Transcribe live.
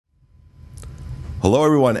Hello,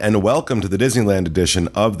 everyone, and welcome to the Disneyland edition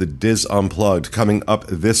of the Diz Unplugged. Coming up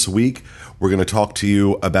this week, we're going to talk to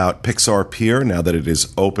you about Pixar Pier now that it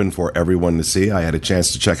is open for everyone to see. I had a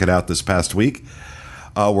chance to check it out this past week.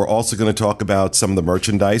 We're also going to talk about some of the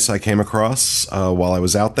merchandise I came across while I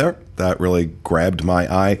was out there. That really grabbed my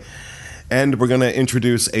eye. And we're going to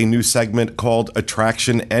introduce a new segment called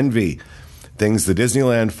Attraction Envy. Things the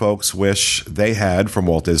Disneyland folks wish they had from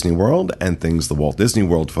Walt Disney World, and things the Walt Disney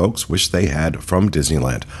World folks wish they had from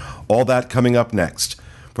Disneyland. All that coming up next.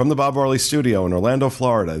 From the Bob Varley Studio in Orlando,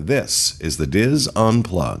 Florida, this is the Diz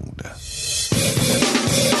Unplugged.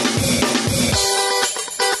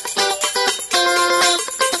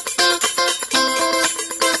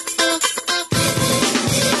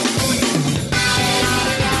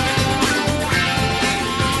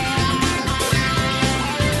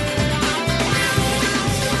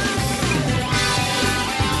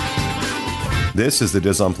 This is the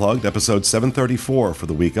Diz Unplugged, episode 734 for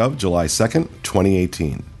the week of July 2nd,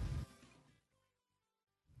 2018.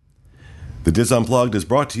 The Diz Unplugged is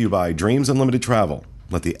brought to you by Dreams Unlimited Travel.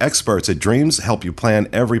 Let the experts at Dreams help you plan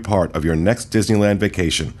every part of your next Disneyland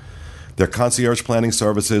vacation. Their concierge planning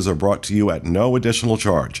services are brought to you at no additional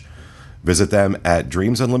charge. Visit them at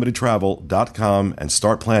dreamsunlimitedtravel.com and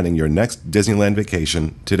start planning your next Disneyland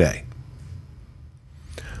vacation today.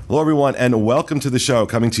 Hello, everyone, and welcome to the show,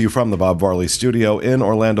 coming to you from the Bob Varley Studio in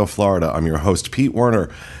Orlando, Florida. I'm your host, Pete Werner,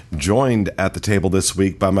 joined at the table this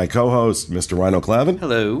week by my co-host, Mr. Rhino Clavin.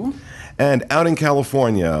 Hello. And out in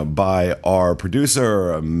California by our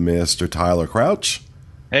producer, Mr. Tyler Crouch.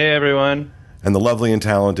 Hey, everyone. And the lovely and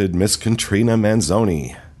talented Miss Katrina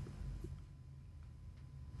Manzoni.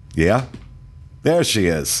 Yeah? There she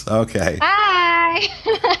is. Okay.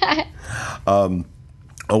 Hi.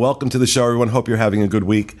 Welcome to the show, everyone. Hope you're having a good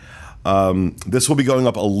week. This will be going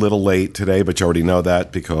up a little late today, but you already know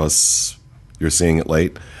that because you're seeing it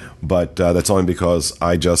late. But that's only because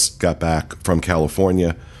I just got back from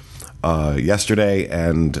California yesterday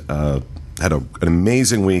and had an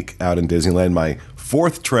amazing week out in Disneyland. My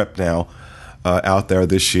fourth trip now out there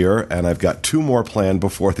this year, and I've got two more planned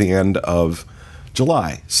before the end of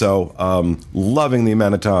July. So loving the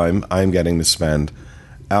amount of time I'm getting to spend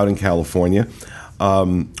out in California.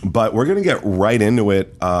 But we're going to get right into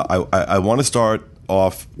it. I want to start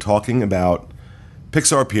off talking about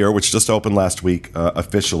Pixar Pier, which just opened last week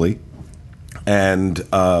officially. And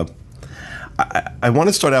I want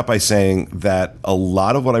to start out by saying that a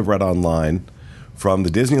lot of what I've read online from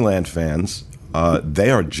the Disneyland fans,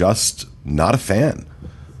 they are just not a fan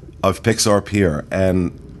of Pixar Pier.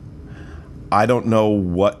 And I don't know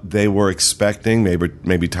what they were expecting.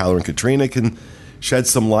 Maybe Tyler and Katrina can shed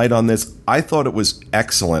some light on this. I thought it was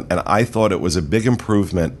excellent, and I thought it was a big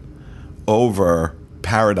improvement over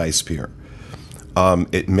Paradise Pier.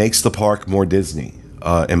 It makes the park more Disney,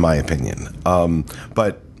 in my opinion.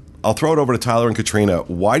 But I'll throw it over to Tyler and Katrina.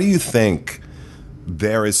 Why do you think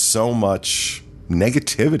there is so much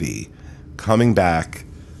negativity coming back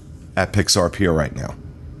at Pixar Pier right now?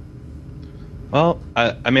 Well,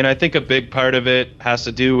 I think a big part of it has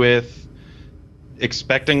to do with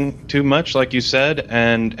expecting too much, like you said,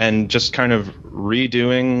 and just kind of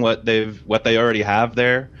redoing what they already have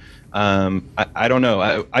there. I don't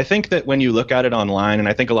know. I think that when you look at it online, and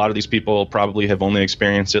I think a lot of these people probably have only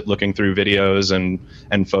experienced it looking through videos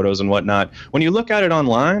and photos and whatnot. When you look at it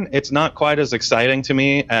online, it's not quite as exciting to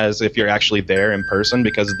me as if you're actually there in person,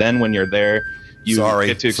 because then when you're there, you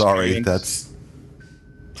get to experience. Sorry, that's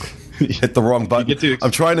hit the wrong button.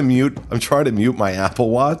 I'm trying to mute my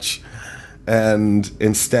Apple Watch. And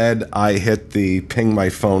instead, I hit the ping my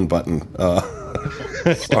phone button.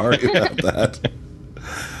 Sorry about that.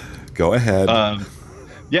 Go ahead.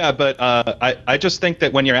 Yeah, but I just think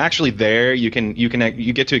that when you're actually there, you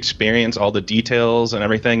get to experience all the details and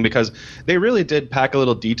everything, because they really did pack a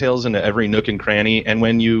little details into every nook and cranny. And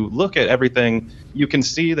when you look at everything, you can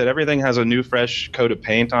see that everything has a new, fresh coat of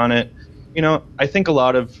paint on it. You know, I think a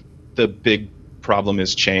lot of the big problem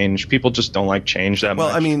is change. People just don't like change that much.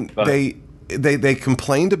 Well, I mean, They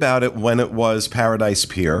complained about it when it was Paradise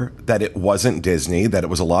Pier, that it wasn't Disney, that it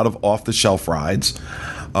was a lot of off-the-shelf rides,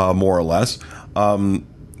 more or less.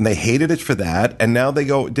 They hated it for that, and now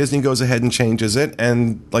Disney goes ahead and changes it,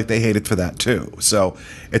 and like they hate it for that too. So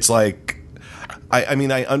it's like, I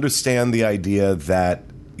mean, I understand the idea that,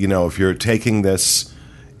 you know, if you're taking this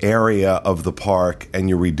area of the park and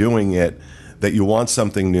you're redoing it, that you want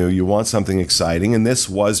something new, you want something exciting, and this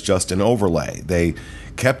was just an overlay. They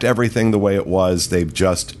kept everything the way it was. They've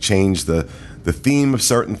just changed the theme of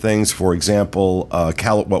certain things. For example,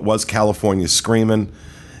 what was California Screamin',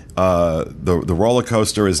 the roller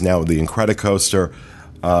coaster is now the Incredicoaster.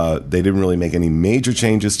 They didn't really make any major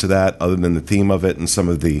changes to that other than the theme of it and some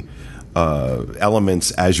of the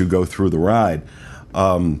elements as you go through the ride.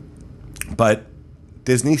 But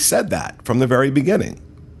Disney said that from the very beginning,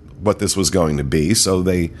 what this was going to be. So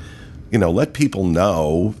they, let people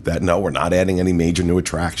know that, no, we're not adding any major new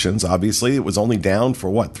attractions. Obviously, it was only down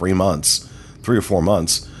for, 3 months, 3 or 4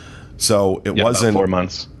 months. So it wasn't about 4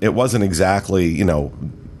 months. It wasn't exactly,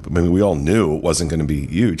 we all knew it wasn't going to be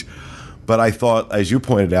huge. But I thought, as you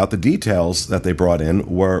pointed out, the details that they brought in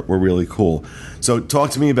were really cool. So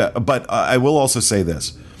talk to me about, but I will also say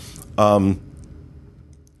this.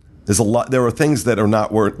 There's a lot, there are things that we're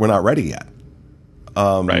not ready yet.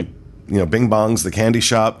 Right. Bing Bong's, the candy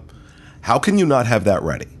shop. How can you not have that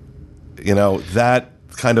ready? That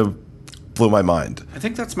kind of blew my mind. I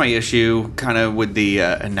think that's my issue kind of with the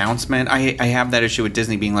announcement. I have that issue with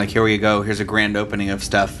Disney being like, here we go, here's a grand opening of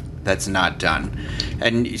stuff that's not done.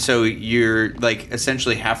 And so you're like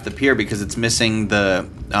essentially half the pier because it's missing the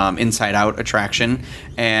Inside Out attraction,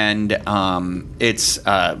 and it's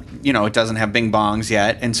it doesn't have Bing Bongs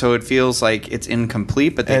yet, and so it feels like it's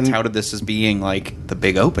incomplete. But they touted this as being like the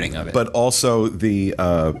big opening of it. But also the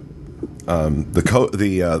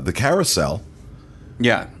carousel.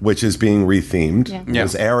 Yeah, which is being rethemed. Yeah.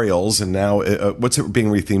 As Ariel's, and now what's it being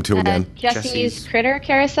rethemed to again? Jesse's Critter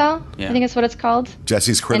Carousel. Yeah. I think that's what it's called.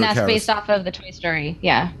 Jesse's Critter Carousel. And that's Carousel. based off of the Toy Story.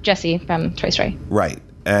 Yeah, Jesse from Toy Story. Right,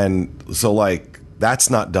 and so that's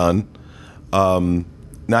not done. Now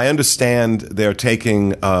I understand they're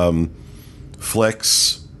taking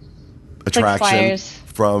Flick's attraction Flyers.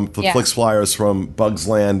 from Flick's Flyers from Bugs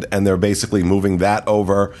Land, and they're basically moving that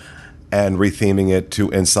over and retheming it to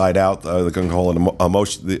Inside Out. They're going to call it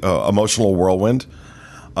Emotional Whirlwind.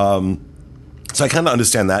 So I kind of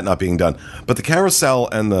understand that not being done. But the carousel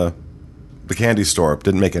and the candy store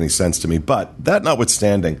didn't make any sense to me. But that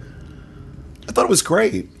notwithstanding, I thought it was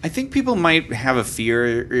great. I think people might have a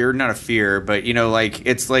fear, or not a fear, but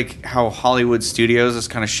it's like how Hollywood Studios has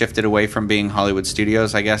kind of shifted away from being Hollywood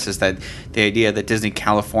Studios, I guess, is that the idea that Disney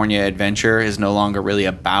California Adventure is no longer really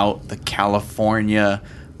about the California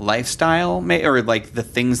lifestyle, or like the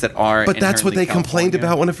things that are. But that's what they complained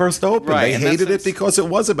about when it first opened. Right, they hated it because it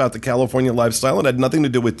was about the California lifestyle and had nothing to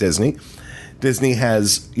do with Disney. Disney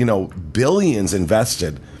has, billions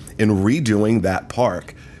invested in redoing that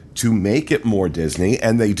park to make it more Disney,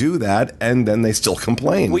 and they do that, and then they still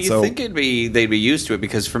complain. Well, you think they'd be used to it,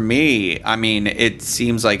 because for me, I mean, it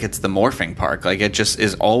seems like it's the morphing park. Like, it just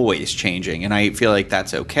is always changing, and I feel like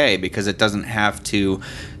that's okay, because it doesn't have to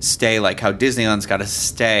stay like how Disneyland's got to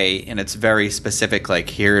stay, and it's very specific, like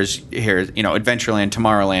here's Adventureland,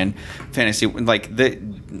 Tomorrowland, Fantasy, like the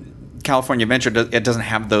California Adventure, it doesn't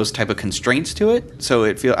have those type of constraints to it, so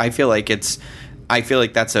I feel like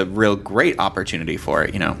that's a real great opportunity for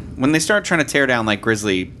it. When they start trying to tear down like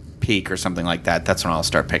Grizzly Peak or something like that, that's when I'll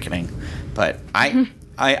start picketing. But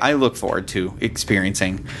I look forward to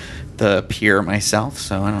experiencing the pier myself.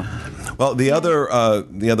 So I don't. Well, the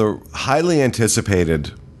other highly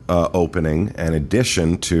anticipated opening and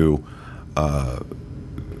addition to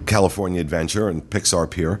California Adventure and Pixar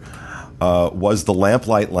Pier was the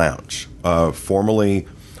Lamplight Lounge, formerly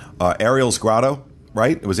Ariel's Grotto.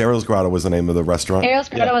 Right, it was Ariel's Grotto was the name of the restaurant. Ariel's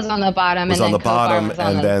Grotto was on the bottom, was and on then the bottom, Cove Bar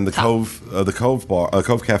was and on then the Cove Bar,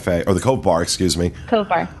 Cove Cafe, or the Cove Bar, excuse me. Cove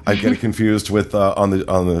Bar. I get it confused with on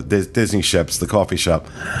the Disney ships, the coffee shop,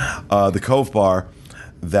 the Cove Bar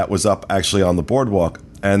that was up actually on the boardwalk,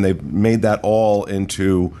 and they made that all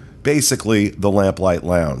into basically the Lamplight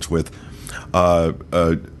Lounge with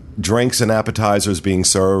drinks and appetizers being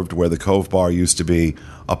served where the Cove Bar used to be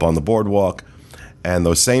up on the boardwalk. And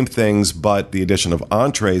those same things, but the addition of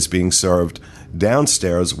entrees being served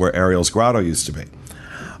downstairs where Ariel's Grotto used to be.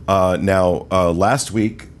 Now, last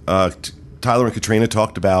week, Tyler and Katrina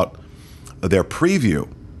talked about their preview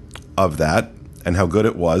of that and how good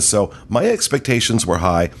it was. So my expectations were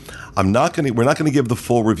high. We're not going to give the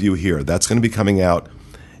full review here. That's going to be coming out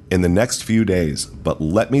in the next few days. But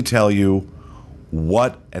let me tell you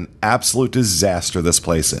what an absolute disaster this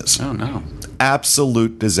place is. Oh, no.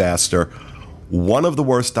 Absolute disaster. One of the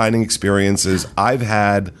worst dining experiences I've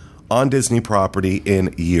had on Disney property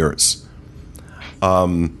in years.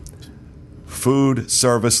 Food,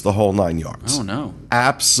 service, the whole 9 yards. Oh, no.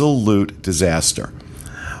 Absolute disaster.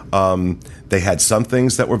 They had some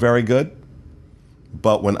things that were very good,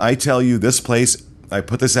 but when I tell you this place, I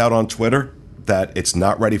put this out on Twitter, that it's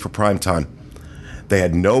not ready for prime time. They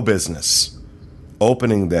had no business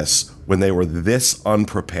opening this when they were this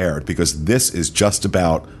unprepared, because this is just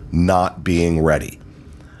about not being ready.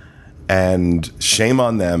 And shame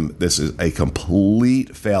on them. This is a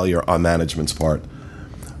complete failure on management's part.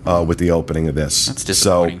 with the opening of this. That's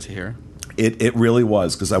disappointing to hear. It really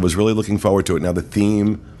was, because I was really looking forward to it. Now the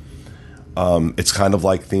theme, it's kind of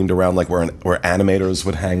like themed around like where animators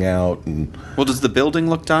would hang out. And well, does the building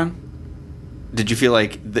look done? Did you feel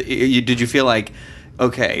like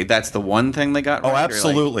okay, that's the one thing they got right? Oh,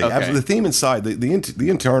 absolutely. Like, okay. The theme inside, the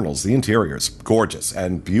internals, the interiors, gorgeous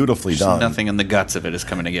and beautifully done. Nothing in the guts of it is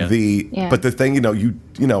coming together. But the thing,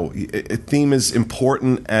 a theme is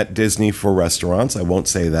important at Disney for restaurants. I won't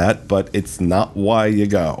say that, but it's not why you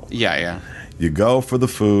go. Yeah. You go for the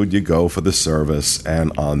food, you go for the service,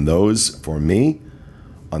 and on those, for me,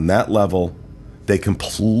 on that level, they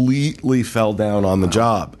completely fell down on the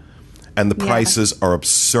job. And the prices are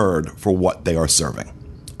absurd for what they are serving.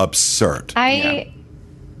 Absurd. I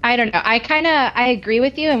don't know. I agree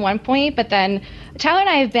with you in one point, but then Tyler and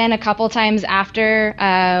I have been a couple times after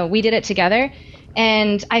we did it together,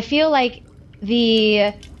 and I feel like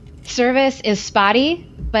the service is spotty,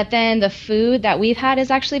 but then the food that we've had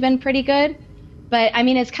has actually been pretty good. But I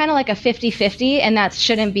mean, it's kind of like a 50-50, and that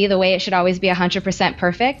shouldn't be the way. It should always be 100%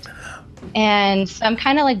 perfect. And so I'm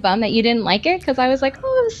kind of like bummed that you didn't like it, because I was like,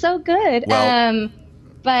 oh, it was so good. Well,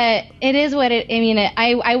 but it is what it. I mean,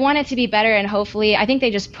 I want it to be better, and hopefully, I think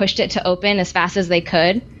they just pushed it to open as fast as they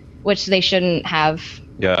could, which they shouldn't have.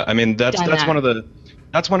 Yeah, I mean that's one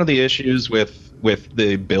of the issues with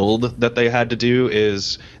the build that they had to do,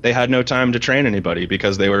 is they had no time to train anybody,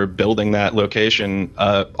 because they were building that location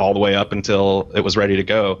all the way up until it was ready to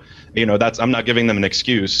go. I'm not giving them an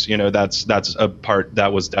excuse. That's a part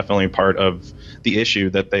that was definitely part of the issue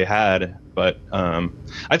that they had. But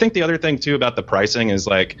I think the other thing too about the pricing is,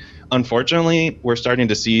 like, unfortunately, we're starting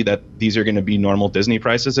to see that these are going to be normal Disney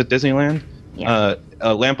prices at Disneyland. Yeah.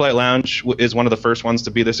 Lamplight Lounge is one of the first ones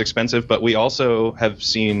to be this expensive, but we also have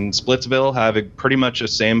seen Splitsville have pretty much the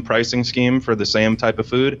same pricing scheme for the same type of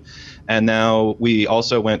food. And now we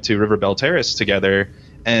also went to River Belle Terrace together,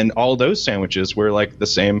 and all those sandwiches were like the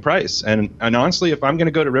same price. And honestly, if I'm going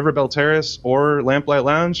to go to River Belle Terrace or Lamplight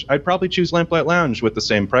Lounge, I'd probably choose Lamplight Lounge with the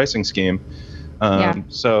same pricing scheme.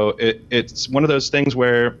 So it's one of those things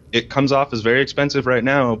where it comes off as very expensive right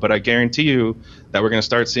now, but I guarantee you that we're going to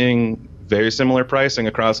start seeing very similar pricing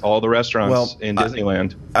across all the restaurants in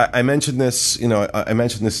Disneyland. I mentioned this, I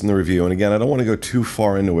mentioned this in the review, and again, I don't want to go too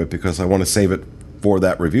far into it because I want to save it for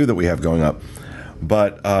that review that we have going up.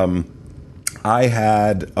 But I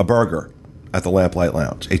had a burger at the Lamplight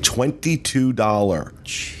Lounge, a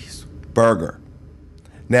 $22 burger.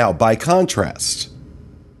 Now, by contrast,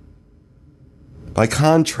 a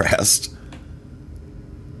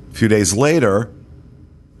few days later,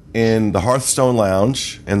 in the Hearthstone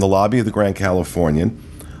Lounge in the lobby of the Grand Californian,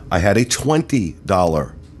 I had a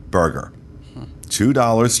 $20 burger,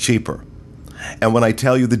 $2 cheaper. And when I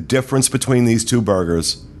tell you the difference between these two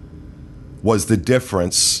burgers was the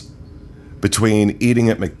difference between eating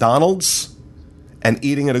at McDonald's and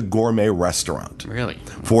eating at a gourmet restaurant. Really?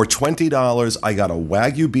 For $20, I got a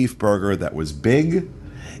Wagyu beef burger that was big.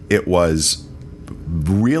 It was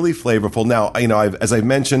really flavorful. Now, as I've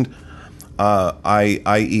mentioned,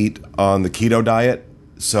 I eat on the keto diet,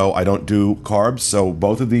 so I don't do carbs. So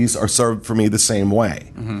both of these are served for me the same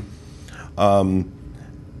way. Mm-hmm.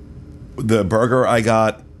 The burger I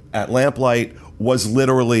got at Lamplight was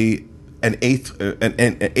literally an eighth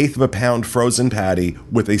of a pound frozen patty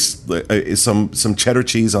with some cheddar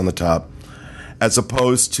cheese on the top, as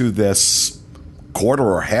opposed to this quarter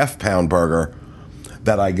or half pound burger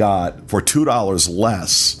that I got for $2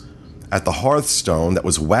 less at the Hearthstone that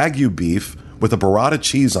was Wagyu beef with a burrata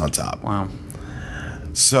cheese on top. Wow.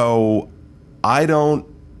 So I don't,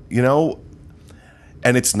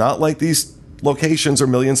 and it's not like these locations are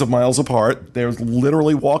millions of miles apart. They're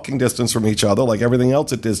literally walking distance from each other like everything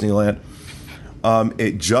else at Disneyland.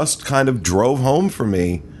 It just kind of drove home for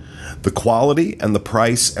me the quality and the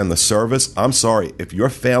price and the service. I'm sorry, if you're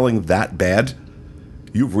failing that bad,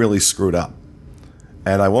 you've really screwed up.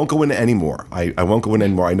 And I won't go into any more. I won't go into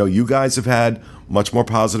any more. I know you guys have had much more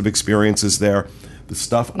positive experiences there. The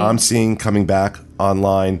stuff I'm seeing coming back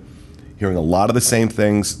online, hearing a lot of the same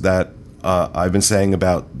things that I've been saying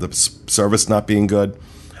about the service not being good.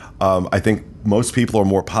 I think most people are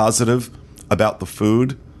more positive about the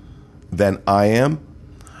food than I am.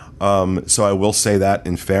 So I will say that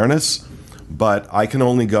in fairness. But I can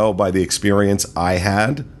only go by the experience I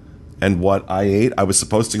had and what I ate. I was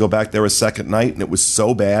supposed to go back there a second night, and it was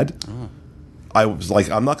so bad. I was like,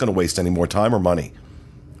 I'm not going to waste any more time or money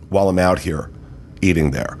while I'm out here eating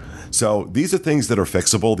there. So these are things that are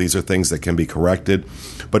fixable. These are things that can be corrected.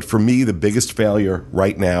 But for me, the biggest failure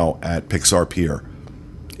right now at Pixar Pier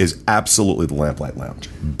is absolutely the Lamplight Lounge.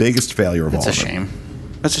 Biggest failure of all of them. That's a shame.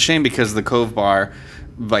 That's a shame because the Cove Bar,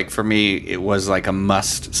 like for me, it was like a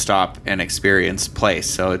must stop and experience place.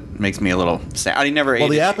 So it makes me a little sad. I never ate. Well,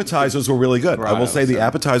 the appetizers were really good. I will say the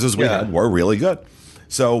appetizers we had were really good.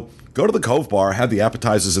 So go to the Cove Bar, have the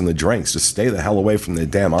appetizers and the drinks. Just stay the hell away from the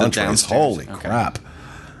damn entrees. Holy crap.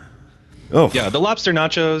 Oh. Yeah, the lobster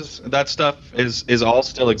nachos, that stuff is all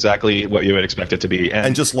still exactly what you would expect it to be.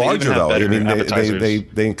 And just larger, though. I mean,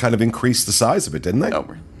 they kind of increased the size of it, didn't they?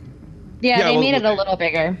 Yeah, they made it a little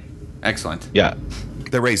bigger. Excellent. Yeah.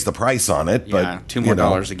 They raised the price on it, but $2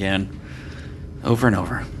 more again. Over and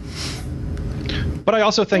over. But I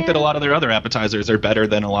also think that a lot of their other appetizers are better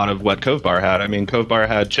than a lot of what Cove Bar had. I mean, Cove Bar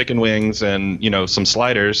had chicken wings and, some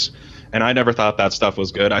sliders. And I never thought that stuff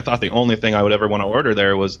was good. I thought the only thing I would ever want to order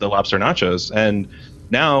there was the lobster nachos. And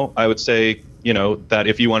now I would say, that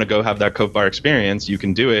if you want to go have that Cove Bar experience, you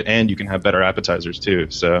can do it, and you can have better appetizers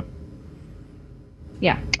too. So,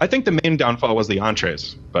 yeah, I think the main downfall was the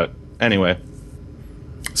entrees. But anyway,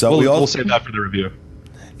 so we'll save that for the review.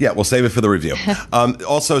 Yeah, we'll save it for the review.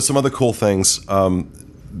 Also, some other cool things.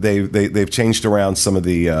 They've changed around some of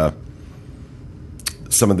the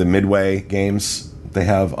midway games they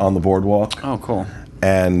have on the boardwalk. Oh, cool.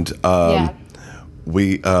 And I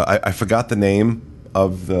forgot the name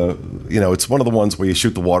of the, it's one of the ones where you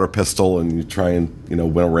shoot the water pistol and you try and,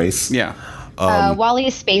 win a race. Yeah.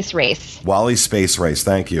 Wally's Space Race. Wally's Space Race,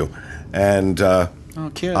 thank you. And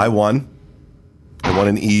cute. I won. I won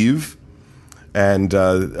an Eve. And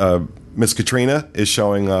Miss Katrina is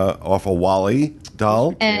showing off a Wally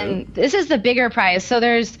doll. And this is the bigger prize. So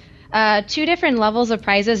there's 2 different levels of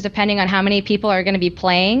prizes depending on how many people are going to be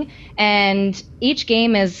playing, and each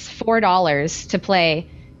game is $4 to play.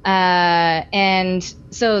 And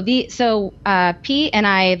so Pete and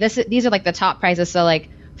I, these are like the top prizes. So like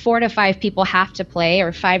 4 to 5 people have to play,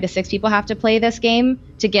 or 5 to 6 people have to play this game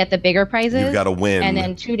to get the bigger prizes. You've got to win. And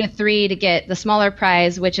then 2 to 3 to get the smaller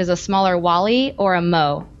prize, which is a smaller Wally or a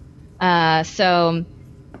Mo. So.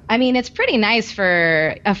 I mean, it's pretty nice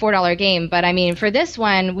for a $4 game, but I mean, for this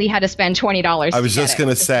one, we had to spend $20. I was just going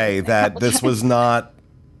to say that this was not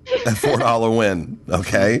a $4 win,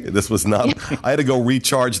 okay? This was not. I had to go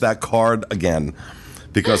recharge that card again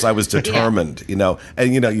because I was determined,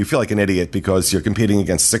 And, you feel like an idiot because you're competing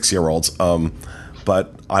against 6-year-olds,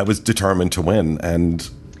 but I was determined to win, and...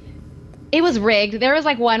 It was rigged. There was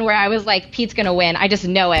like one where I was like, Pete's going to win. I just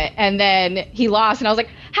know it. And then he lost. And I was like,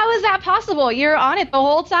 how is that possible? You're on it the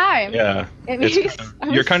whole time. Yeah.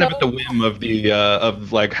 You're kind of at the whim of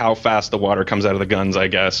of like how fast the water comes out of the guns, I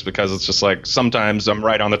guess, because it's just like sometimes I'm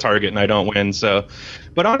right on the target and I don't win. So,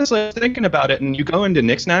 but honestly, I was thinking about it, and you go into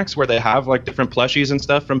Knick Knacks where they have like different plushies and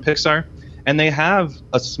stuff from Pixar, and they have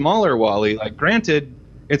a smaller Wally. Like, granted,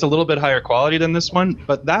 it's a little bit higher quality than this one,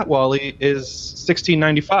 but that Wally is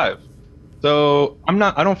 $16.95. So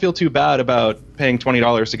I don't feel too bad about paying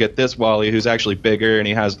 $20 to get this Wally, who's actually bigger, and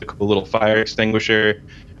he has the cool little fire extinguisher.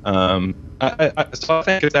 So I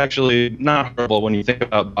think it's actually not horrible when you think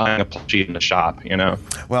about buying a plushie in the shop,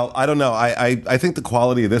 Well, I don't know. I think the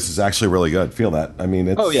quality of this is actually really good. Feel that? I mean,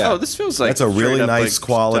 it's... Oh, yeah. Oh, this feels like... That's a really nice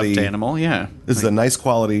quality... stuffed animal, yeah. This is a nice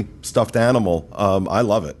quality stuffed animal. I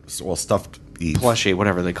love it. Well, stuffed... Plushie,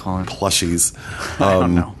 whatever they call it. Plushies. I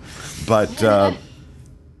don't know. But...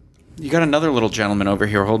 You got another little gentleman over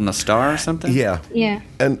here holding a star or something? Yeah. Yeah.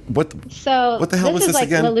 And what the hell was this like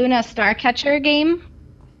again? The Luna Starcatcher game.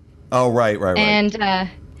 Oh, right. And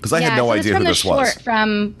because I had no idea who this was. It's from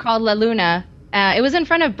the short called La Luna. It was in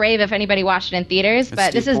front of Brave if anybody watched it in theaters,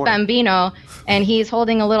 but this is Bambino, and he's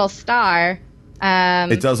holding a little star.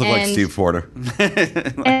 It does look like Steve Porter.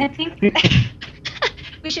 And I think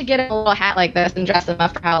we should get a little hat like this and dress him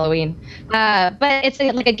up for Halloween. But it's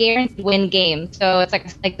like a guaranteed win game. So it's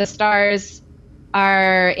like the stars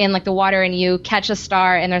are in like the water, and you catch a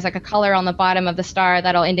star, and there's like a color on the bottom of the star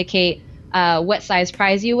that'll indicate what size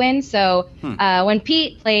prize you win. So when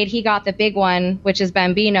Pete played, he got the big one, which is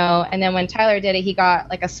Bambino, and then when Tyler did it, he got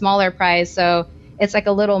like a smaller prize. So it's like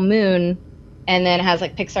a little moon, and then it has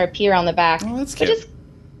like Pixar Pier on the back. Oh, that's cute.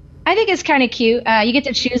 I think it's kind of cute. You get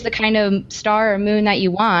to choose the kind of star or moon that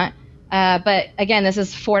you want. But again, this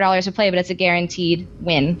is $4 to play, but it's a guaranteed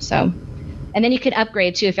win. So, and then you can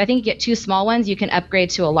upgrade too. If I think you get 2 small ones, you can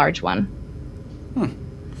upgrade to a large one.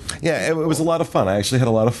 Yeah, it was a lot of fun. I actually had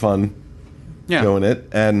a lot of fun doing it.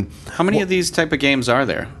 And how many of these type of games are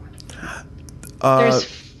there? There's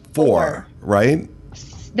 4, right?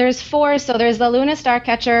 There's 4. So there's the Luna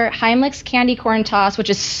Starcatcher, Heimlich's Candy Corn Toss,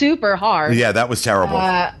 which is super hard. Yeah, that was terrible.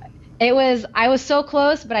 I was so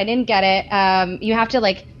close, but I didn't get it. You have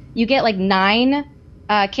to you get 9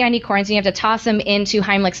 candy corns, and you have to toss them into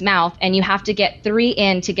Heimlich's mouth, and you have to get 3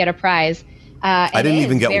 in to get a prize. I didn't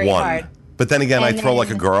even get 1. But then again, I And throw like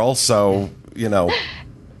a then- girl, so, you know.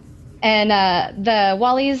 And the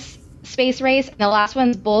Wally's Space Race, and the last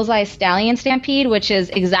one's Bullseye Stallion Stampede, which is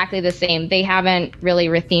exactly the same. They haven't really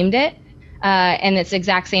rethemed it, and it's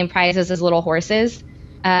exact same prizes as Little Horses.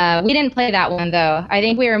 We didn't play that one, though. I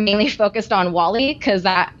think we were mainly focused on Wally, because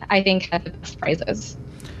that, I think, had the best prizes.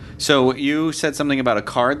 So you said something about a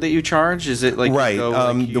card that you charge? Is it like Right. You go,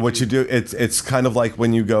 like What you do, it's kind of like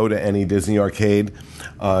when you go to any Disney arcade,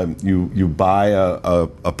 you buy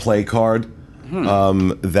a play card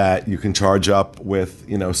that you can charge up with,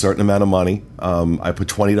 you know, a certain amount of money. I put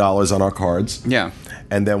 $20 on our cards. Yeah.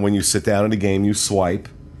 And then when you sit down at a game, you swipe.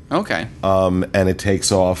 Okay. And it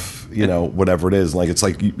takes off, you know, whatever it is. Like it's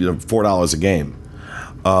like, you know, $4 a game.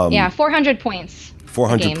 Yeah, 400 points.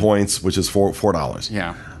 400 game. points, which is $4.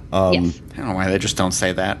 Yeah. Yes. I don't know why they just don't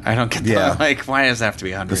say that. I don't get that. Yeah. Like, why does it have to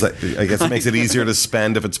be 100? I guess it makes it easier to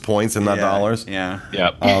spend if it's points and not dollars. Yeah.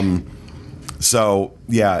 Yep. So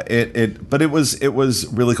yeah, but it was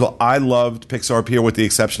really cool. I loved Pixar Pier with the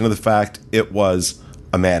exception of the fact it was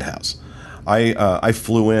a madhouse. I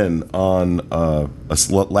flew in on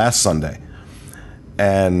last Sunday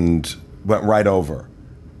and went right over,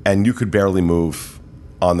 and you could barely move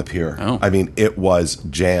on the pier. Oh. I mean, it was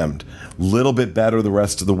jammed. Little bit better the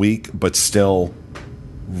rest of the week, but still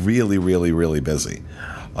really, really, really busy.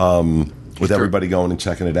 With everybody going and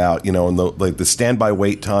checking it out, you know, and the standby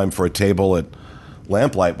wait time for a table at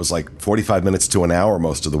Lamplight was like 45 minutes to an hour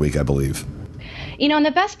most of the week, I believe. You know, and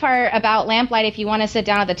the best part about Lamplight, if you want to sit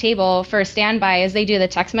down at the table for standby, is they do the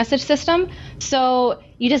text message system. So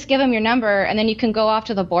you just give them your number, and then you can go off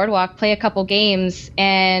to the boardwalk, play a couple games,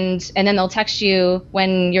 and then they'll text you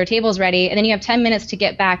when your table's ready, and then you have 10 minutes to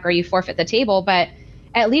get back or you forfeit the table. But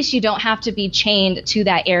at least you don't have to be chained to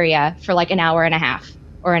that area for like an hour and a half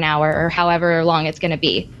or an hour or however long it's going to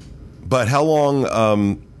be. But how long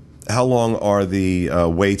are the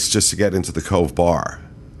waits just to get into the Cove Bar?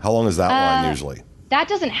 How long is that line usually? That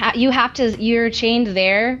doesn't have, you're chained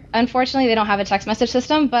there. Unfortunately, they don't have a text message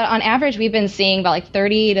system, but on average, we've been seeing about like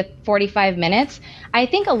 30 to 45 minutes. I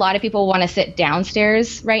think a lot of people want to sit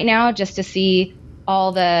downstairs right now just to see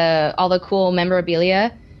all the cool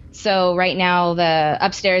memorabilia. So right now, the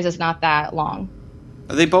upstairs is not that long.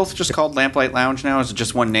 Are they both just called Lamplight Lounge now? Is it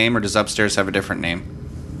just one name, or does upstairs have a different name?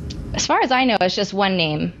 As far as I know, it's just one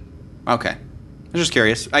name. Okay. I was just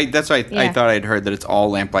curious. That's why I thought I'd heard that it's all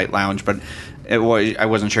Lamplight Lounge, but I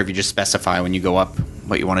wasn't sure if you just specify when you go up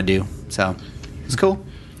what you want to do. So it's cool.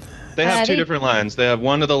 They have two different lines. They have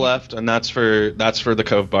one to the left, and that's for the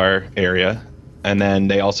Cove Bar area. And then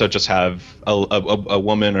they also just have a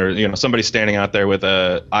woman or somebody standing out there with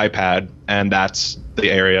a iPad, and that's the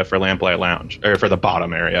area for Lamplight Lounge, or for the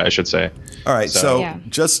bottom area, I should say. All right, so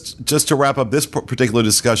just to wrap up this particular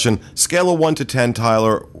discussion, scale of 1 to 10,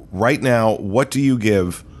 Tyler, right now, what do you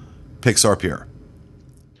give Pixar Pier?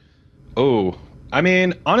 Oh, I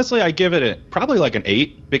mean, honestly, I give it probably like an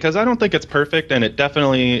 8, because I don't think it's perfect, and it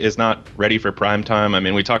definitely is not ready for prime time. I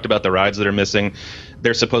mean, we talked about the rides that are missing.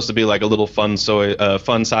 There's supposed to be like a little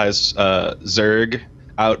fun-size Zurg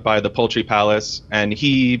out by the Poultry Palace, and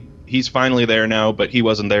he's finally there now, but he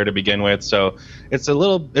wasn't there to begin with. So it's the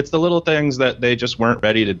little things that they just weren't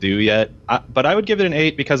ready to do yet. But I would give it an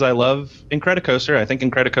 8 because I love Incredicoaster. I think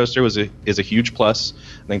Incredicoaster is a huge plus.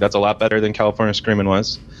 I think that's a lot better than California Screamin'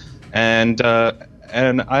 was. And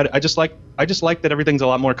I just like that everything's a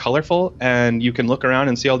lot more colorful, and you can look around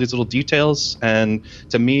and see all these little details. And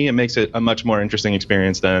to me, it makes it a much more interesting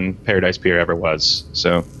experience than Paradise Pier ever was.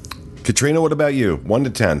 So, Katrina, what about you? 1 to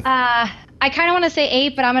 10. I kind of want to say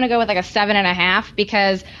 8, but I'm going to go with like a 7.5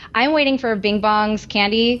 because I'm waiting for Bing Bong's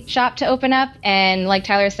candy shop to open up. And like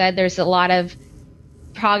Tyler said, there's a lot of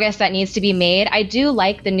progress that needs to be made. I do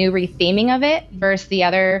like the new retheming of it versus the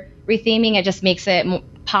other retheming. It just makes it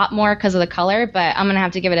pop more because of the color, but I'm going to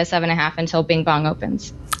have to give it a 7.5 until Bing Bong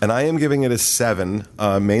opens. And I am giving it a 7,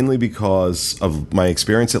 mainly because of my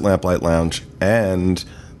experience at Lamplight Lounge and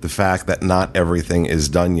the fact that not everything is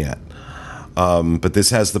done yet. But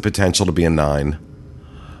this has the potential to be a 9.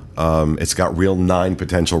 It's got real 9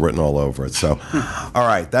 potential written all over it. So, all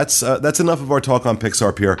right, that's enough of our talk on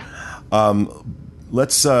Pixar Pier.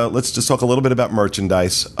 Let's just talk a little bit about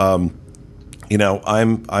merchandise. I'm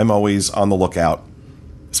always on the lookout,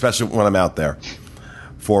 especially when I'm out there,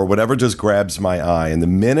 for whatever just grabs my eye. And the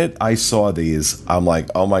minute I saw these, I'm like,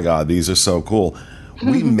 oh my God, these are so cool.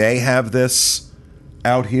 We may have this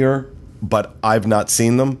out here, but I've not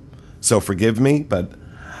seen them. So forgive me, but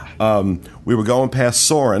we were going past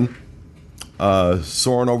Soarin'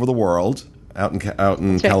 Over the World, out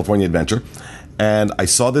in California Adventure, and I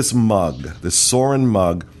saw this mug, this Soarin'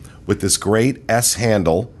 mug with this great S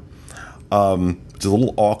handle, It's a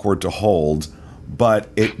little awkward to hold, but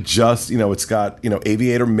it just, it's got,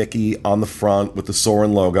 Aviator Mickey on the front with the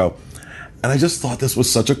Soarin' logo. And I just thought this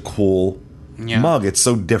was such a cool mug. It's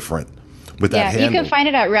so different with that handle. You can find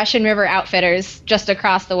it at Russian River Outfitters just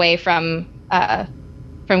across the way from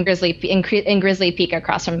Grizzly in Grizzly Peak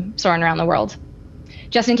across from Soarin' Around the World.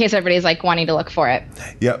 Just in case everybody's like wanting to look for it.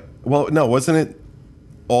 Yeah. Well, no, wasn't it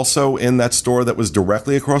also in that store that was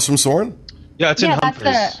directly across from Soarin'? Yeah, it's in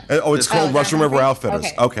Humphreys. It's called Russian River Outfitters.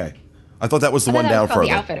 Okay. I thought that was the one down further.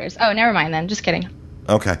 The Outfitters. Oh, never mind then. Just kidding.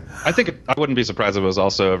 Okay. I wouldn't be surprised if it was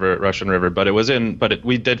also over at Russian River, but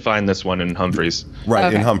we did find this one in Humphreys.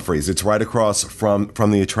 Right, in Humphreys. It's right across from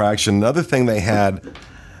the attraction. Another thing they had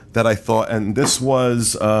that I thought, and this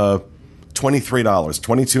was $23,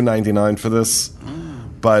 $22.99 for this,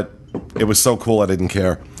 but it was so cool I didn't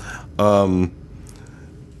care.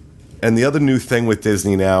 And the other new thing with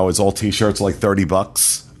Disney now is all T-shirts are like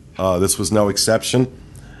 $30. This was no exception.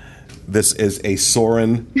 This is a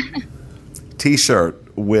Soarin'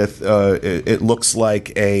 T-shirt with it looks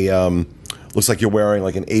like you're wearing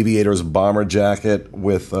like an Aviator's bomber jacket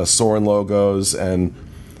with Soarin' logos and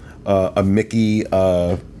a Mickey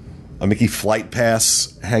flight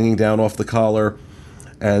pass hanging down off the collar,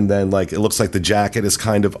 and then like it looks like the jacket is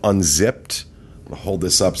kind of unzipped. I'll hold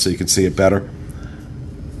this up so you can see it better.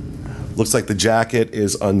 Looks like the jacket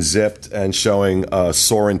is unzipped and showing a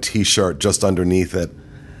Soarin' T-shirt just underneath it.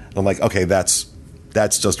 I'm like, okay, that's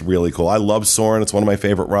just really cool. I love Soarin'. It's one of my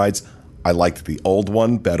favorite rides. I liked the old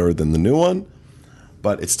one better than the new one,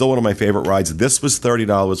 but it's still one of my favorite rides. This was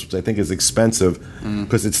 $30, which I think is expensive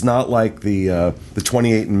because it's not like the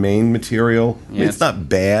 28 in Maine material. Yeah, I mean, it's not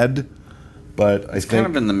bad, but I think kind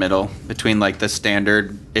of in the middle between like the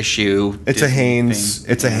standard issue. It's Disney a Hanes.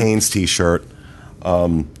 thing. It's a Hanes T-shirt.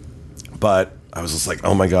 But I was just like,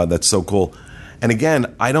 oh my God, that's so cool. And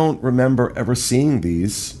again, I don't remember ever seeing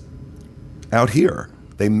these out here.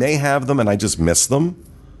 They may have them and I just miss them.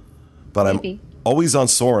 But Maybe. I'm always on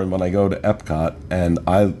Soarin' when I go to Epcot, and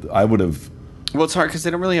I would have... Well, it's hard because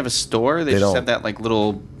they don't really have a store. They just don't. have that like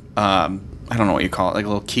little... I don't know what you call it, like a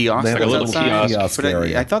little kiosk. They have a little outside. kiosk But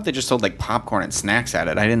area. I thought they just sold like popcorn and snacks at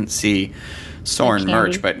it. I didn't see Soarin' Like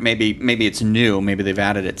merch, candy. but maybe it's new. Maybe they've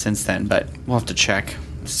added it since then, but we'll have to check.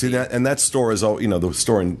 See that, and that store is, the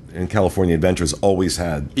store in California Adventures always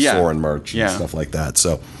had Soarin' merch and stuff like that.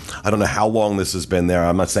 So I don't know how long this has been there.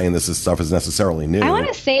 I'm not saying stuff is necessarily new. I want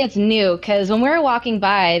to say it's new because when we were walking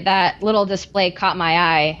by, that little display caught my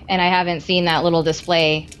eye, and I haven't seen that little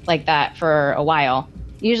display like that for a while.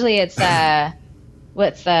 Usually it's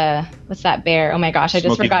what's that bear? Oh my gosh, I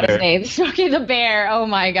just Smokey forgot the his Bear. name. Smokey the Bear. Oh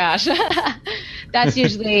my gosh. That's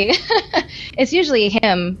usually it's usually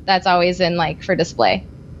him that's always in like for display.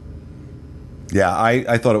 Yeah,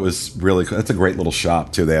 I thought it was really cool. It's a great little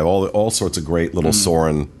shop too. They have all sorts of great little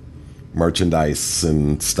Soarin' merchandise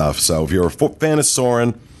and stuff. So if you're a fan of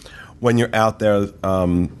Soarin', when you're out there,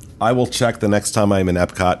 I will check the next time I'm in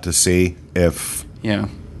Epcot to see if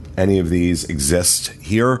any of these exist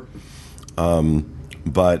here.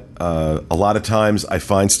 But a lot of times I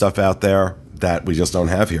find stuff out there that we just don't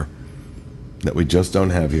have here.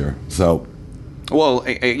 So, Well,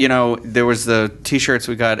 there was the T-shirts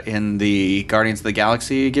we got in the Guardians of the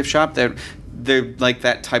Galaxy gift shop. They're like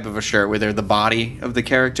that type of a shirt where they're the body of the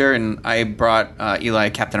character. And I brought Eli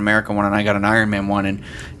a Captain America one, and I got an Iron Man one. And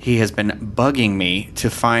he has been bugging me to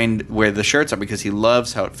find where the shirts are because he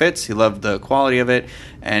loves how it fits. He loved the quality of it,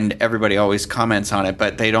 and everybody always comments on it.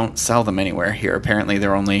 But they don't sell them anywhere here. Apparently,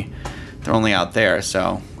 they're only out there.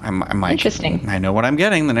 So I'm like, Interesting. I know what I'm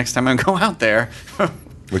getting the next time I go out there.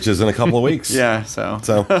 which is in a couple of weeks. Yeah. So.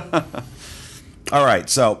 All right.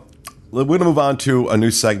 So we're going to move on to a new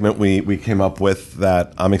segment we came up with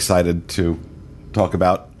that I'm excited to talk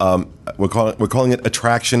about. We're calling it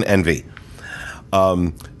Attraction Envy.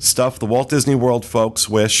 Stuff the Walt Disney World folks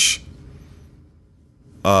wish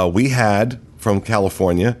we had from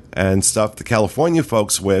California, and stuff the California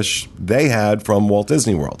folks wish they had from Walt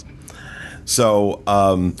Disney World. So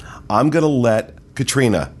I'm going to let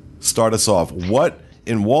Katrina start us off. What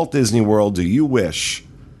in Walt Disney World do you wish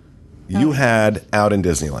you had out in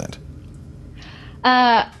Disneyland?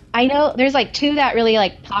 I know there's like two that really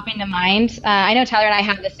like pop into mind. I know Tyler and I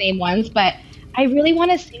have the same ones, but I really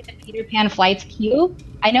want to see the Peter Pan Flights queue.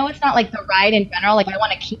 I know it's not like the ride in general. Like I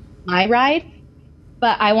want to keep my ride,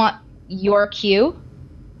 but I want your queue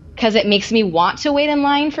because it makes me want to wait in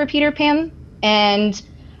line for Peter Pan. And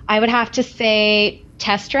I would have to say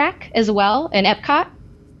Test Track as well in Epcot.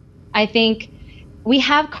 I think we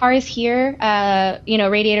have cars here,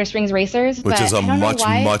 Radiator Springs Racers, Which but is a I don't know much,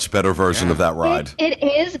 why. much better version of that ride. It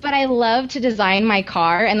is, but I love to design my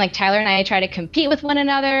car, and like Tyler and I try to compete with one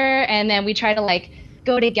another, and then we try to like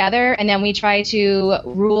go together, and then we try to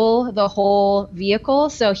rule the whole vehicle.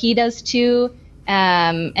 So he does two,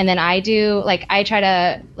 and then I do. Like I try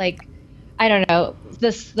to like, I don't know,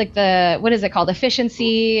 this like the what is it called,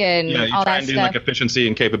 efficiency and Yeah, you all try that and do stuff. like efficiency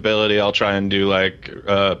and capability. I'll try and do like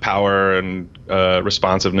power and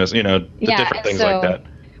responsiveness. The different things like that.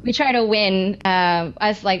 We try to win.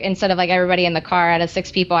 Us like instead of like everybody in the car out of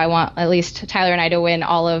 6 people, I want at least Tyler and I to win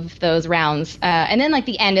all of those rounds. And then like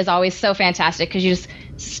the end is always so fantastic because you just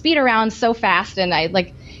speed around so fast, and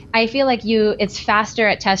I feel like it's faster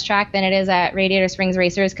at Test Track than it is at Radiator Springs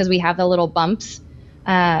Racers because we have the little bumps.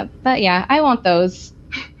 But yeah, I want those.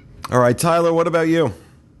 All right, Tyler, what about you?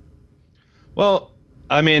 Well,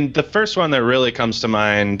 I mean, the first one that really comes to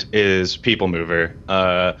mind is People Mover.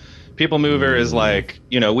 People Mover is like,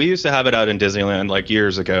 we used to have it out in Disneyland like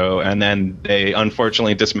years ago, and then they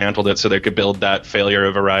unfortunately dismantled it so they could build that failure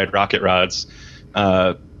of a ride, Rocket Rods,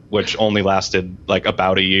 which only lasted like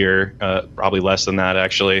about a year, probably less than that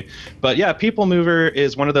actually. But yeah, People Mover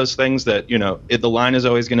is one of those things that, the line is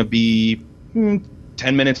always going to be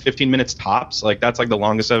 10 minutes, 15 minutes tops. Like that's like the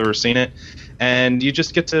longest I've ever seen it. And you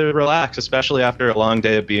just get to relax, especially after a long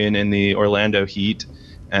day of being in the Orlando heat.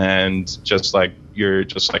 And just like, you're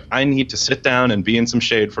just like, I need to sit down and be in some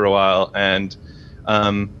shade for a while. And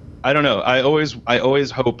I don't know. I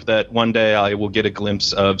always hope that one day I will get a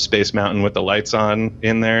glimpse of Space Mountain with the lights on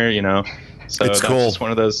in there, So It's that's cool. just one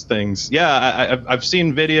of those things. Yeah, I've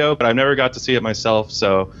seen video, but I've never got to see it myself.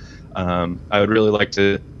 So I would really like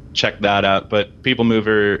to check that out. But People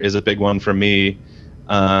Mover is a big one for me.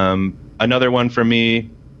 Another one for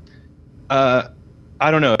me, I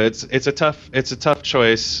don't know. It's a tough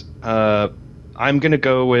choice. I'm gonna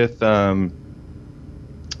go with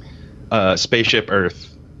Spaceship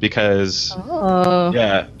Earth because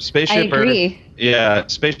Spaceship I agree. Earth. Yeah,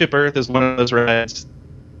 Spaceship Earth is one of those rides.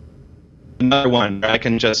 Another one where I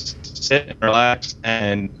can just sit and relax,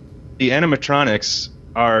 and the animatronics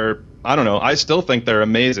are, I don't know, I still think they're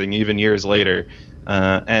amazing even years later.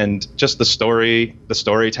 And just the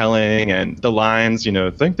storytelling and the lines,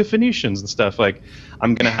 thank the Phoenicians and stuff. Like,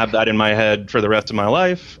 I'm going to have that in my head for the rest of my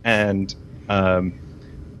life. And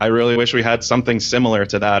I really wish we had something similar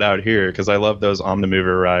to that out here because I love those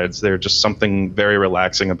Omnimover rides. They're just something very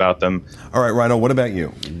relaxing about them. All right, Rhino, what about you?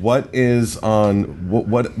 What is on,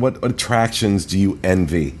 what attractions do you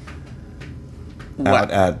envy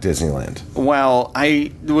out at Disneyland? Well,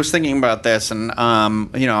 I was thinking about this, and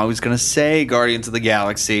I was going to say Guardians of the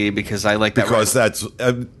Galaxy because I like that. Because ride. that's.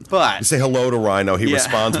 But you say hello to Rhino, he Yeah.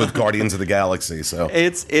 responds with Guardians of the Galaxy. So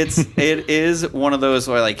it is one of those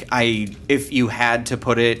where like if you had to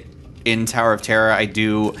put it in Tower of Terror, I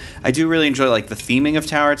do really enjoy like the theming of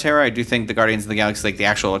Tower of Terror. I do think the Guardians of the Galaxy, like the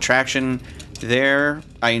actual attraction there,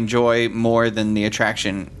 I enjoy more than the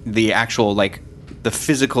attraction, the actual like the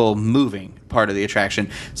physical moving part of the attraction.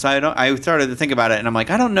 So I started to think about it, and I'm like,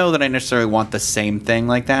 I don't know that I necessarily want the same thing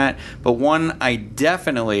like that. But one I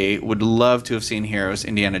definitely would love to have seen here was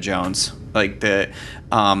Indiana Jones. Like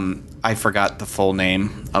I forgot the full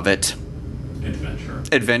name of it.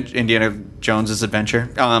 Indiana Jones's Adventure.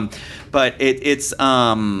 But it's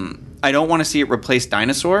I don't want to see it replace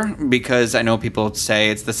Dinosaur because I know people say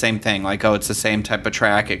it's the same thing. Like, oh, it's the same type of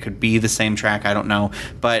track. It could be the same track. I don't know.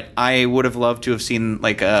 But I would have loved to have seen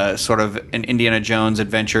like a sort of an Indiana Jones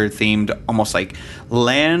adventure themed almost like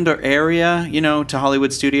land or area, to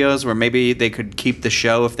Hollywood Studios where maybe they could keep the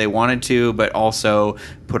show if they wanted to, but also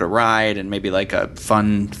put a ride and maybe like a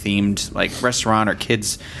fun themed like restaurant or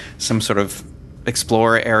kids, some sort of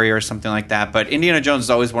explorer area or something like that. But Indiana Jones is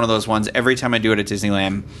always one of those ones. Every time I do it at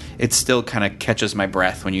Disneyland, it still kind of catches my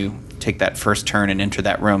breath when you take that first turn and enter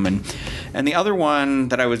that room. And the other one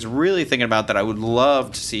that I was really thinking about that I would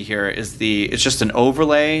love to see here is it's just an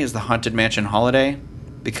overlay, is the Haunted Mansion Holiday,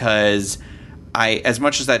 because as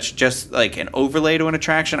much as that's just like an overlay to an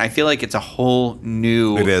attraction, I feel like it's a whole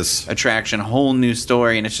new attraction, a whole new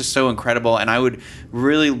story, and it's just so incredible. And I would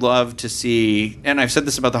really love to see, and I've said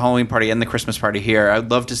this about the Halloween party and the Christmas party here, I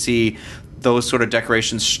would love to see those sort of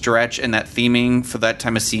decorations stretch and that theming for that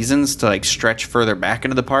time of seasons to like stretch further back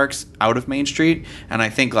into the parks out of Main Street. And I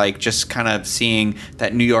think like just kind of seeing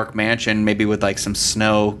that New York mansion maybe with like some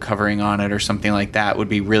snow covering on it or something like that would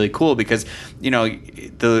be really cool because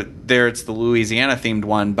it's the Louisiana themed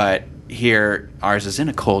one, but here ours is in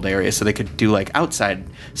a cold area, so they could do like outside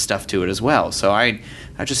stuff to it as well. So I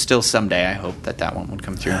just still someday I hope that one would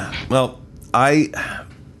come through. Well,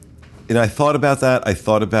 I thought about that. I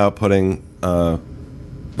thought about putting the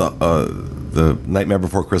Nightmare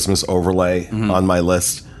Before Christmas overlay on my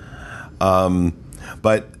list.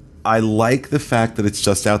 But I like the fact that it's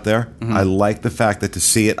just out there. I like the fact that to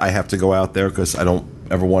see it, I have to go out there because I don't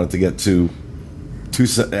ever want it to get too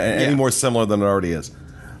any more similar than it already is.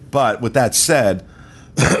 But with that said,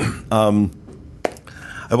 I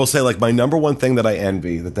will say, like, my number one thing that I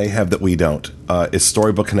envy that they have that we don't is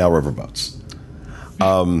Storybook Canal riverboats.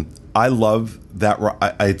 I love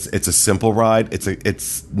that. It's a simple ride.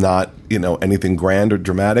 It's not anything grand or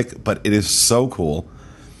dramatic, but it is so cool.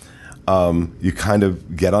 You kind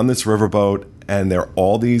of get on this riverboat, and there are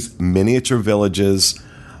all these miniature villages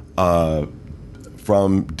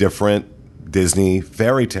from different Disney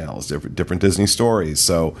fairy tales, different Disney stories.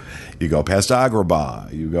 So you go past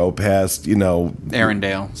Agrabah, you go past Arendelle,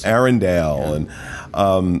 and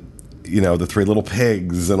the Three Little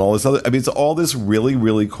Pigs and all this other. I mean, it's all this really,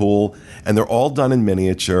 really cool, and they're all done in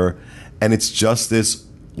miniature, and it's just this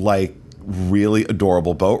like really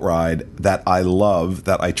adorable boat ride that I love,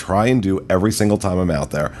 that I try and do every single time I'm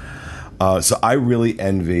out there. So I really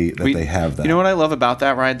envy that they have that. You know what I love about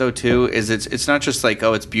that ride, though, too, is it's not just like,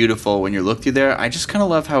 oh, it's beautiful when you look through there. I just kind of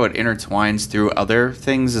love how it intertwines through other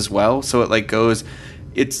things as well. So it like goes,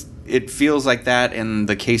 it feels like that and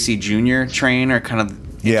the Casey Jr. train are kind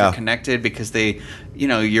of interconnected because they,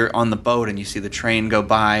 you're on the boat and you see the train go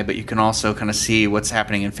by, but you can also kind of see what's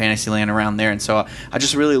happening in Fantasyland around there. And so I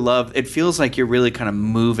just really love, it feels like you're really kind of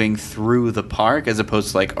moving through the park as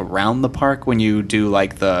opposed to like around the park when you do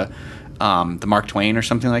like the Mark Twain or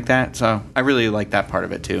something like that. So I really like that part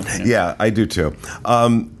of it too. Yeah, I do too.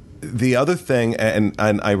 The other thing, and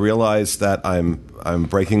I realize that I'm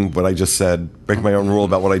breaking what I just said, breaking my own rule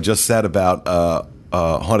about what I just said about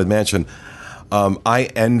Haunted Mansion. I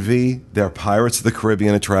envy their Pirates of the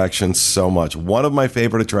Caribbean attraction so much. One of my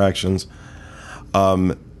favorite attractions,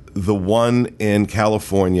 the one in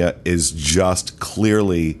California, is just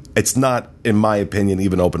clearly, it's not, in my opinion,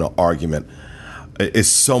 even open to argument. It's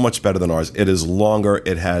so much better than ours. It is longer.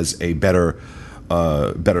 It has a better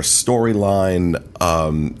storyline.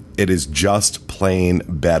 It is just plain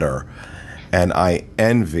better. And I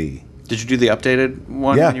envy. Did you do the updated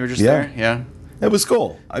one when you were just there? Yeah. It was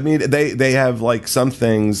cool. I mean, they have like some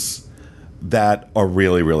things that are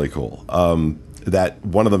really, really cool. That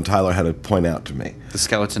one of them Tyler had to point out to me. The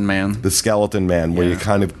Skeleton Man. The Skeleton Man, where you're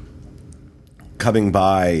kind of coming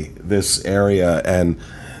by this area and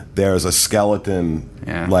there's a skeleton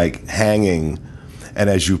like hanging, and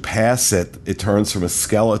as you pass it, it turns from a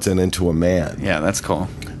skeleton into a man. Yeah, that's cool.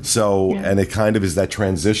 So, and it kind of is that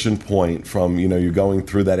transition point from, you're going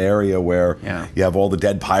through that area where you have all the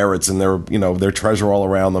dead pirates and their treasure all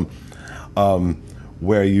around them,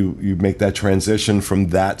 where you make that transition from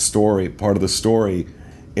that story, part of the story,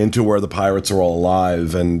 into where the pirates are all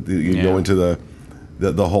alive, and you go into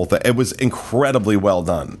the whole thing. It was incredibly well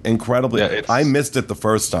done. Incredibly. Yeah, I missed it the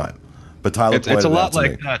first time, but Tyler pointed it's a lot out to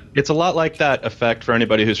like me. that. It's a lot like that effect for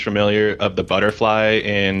anybody who's familiar of the butterfly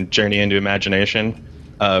in Journey into Imagination,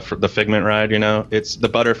 for the Figment ride. It's the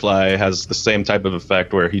butterfly has the same type of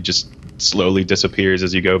effect where he just slowly disappears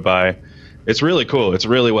as you go by. It's really cool. It's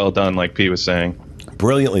really well done, like Pete was saying.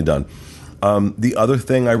 Brilliantly done. The other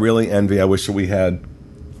thing I really envy, I wish that we had,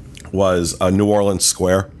 was New Orleans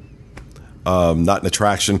Square. Not an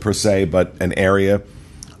attraction per se, but an area.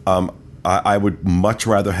 I would much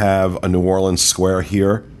rather have a New Orleans Square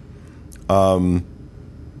here than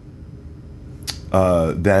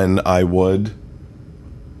I would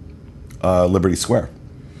Liberty Square.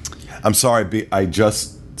 I'm sorry, I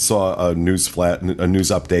just saw a news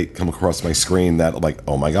update come across my screen that, like,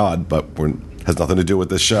 oh my God, but has nothing to do with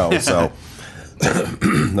this show. So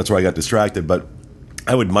that's where I got distracted. But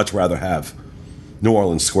I would much rather have New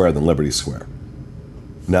Orleans Square than Liberty Square.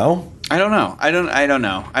 No? I don't know. I don't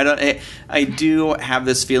know. I do have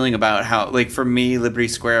this feeling about how, like, for me, Liberty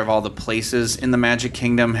Square, of all the places in the Magic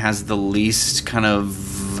Kingdom, has the least kind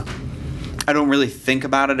of... I don't really think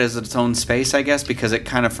about it as its own space, I guess, because it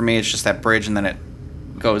kind of, for me, it's just that bridge and then it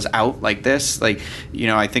goes out like this. Like,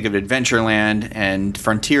 I think of Adventureland and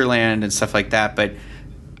Frontierland and stuff like that, but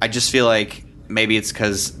I just feel like maybe it's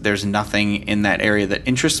because there's nothing in that area that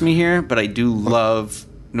interests me here, but I do love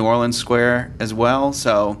New Orleans Square as well,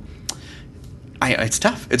 so it's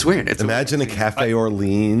tough. It's weird. Imagine a Cafe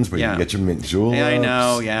Orleans where you can get your mint juleps. Yeah, I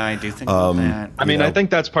know. Yeah, I do think about that. I mean, I think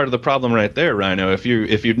that's part of the problem right there, Rhino. If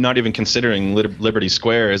you're not even considering Liberty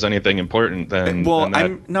Square as anything important, then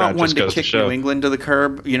I'm not one to kick New England to the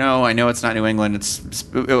curb. I know it's not New England. It's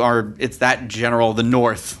that general, the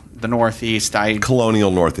Northeast. Colonial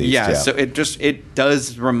Northeast. Yeah. So it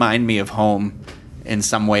does remind me of home. in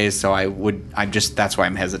some ways. So that's why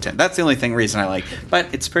I'm hesitant. That's the only reason I like. But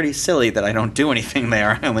it's pretty silly that I don't do anything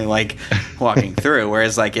there. I only like walking through.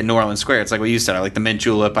 Whereas like in New Orleans Square, it's like what you said. I like the Mint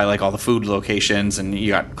Julep. I like all the food locations, and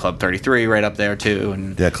you got Club 33 right up there too.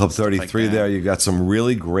 And yeah, Club 33 there. You got some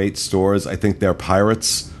really great stores. I think their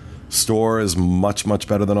Pirates store is much, much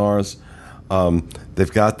better than ours.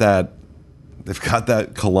 They've got that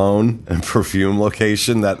cologne and perfume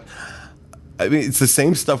location that, I mean, it's the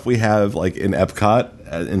same stuff we have like in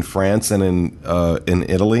Epcot in France and in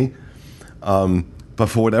Italy. But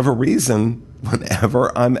for whatever reason,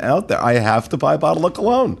 whenever I'm out there, I have to buy a bottle of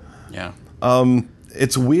cologne. Yeah.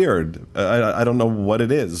 It's weird. I don't know what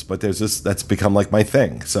it is, but that's become like my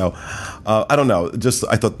thing. So I don't know.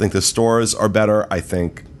 I think the stores are better. I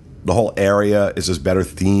think the whole area is just better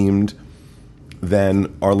themed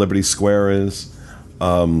than our Liberty Square is.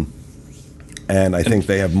 And I think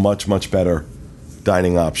they have much, much better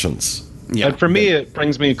dining options. Yeah. And for me, it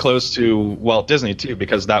brings me close to Walt Disney, too,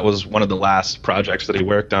 because that was one of the last projects that he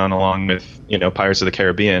worked on along with, Pirates of the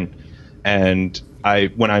Caribbean. And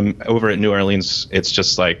when I'm over at New Orleans, it's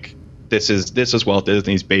just like, this is Walt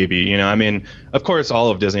Disney's baby. I mean, of course, all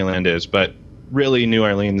of Disneyland is, but really New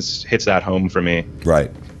Orleans hits that home for me.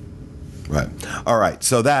 Right. All right.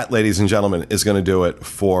 So that, ladies and gentlemen, is going to do it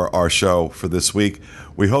for our show for this week.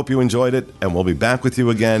 We hope you enjoyed it, and we'll be back with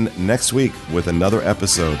you again next week with another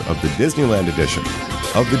episode of the Disneyland edition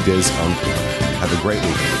of the Diz on Tour. Have a great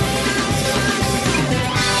week.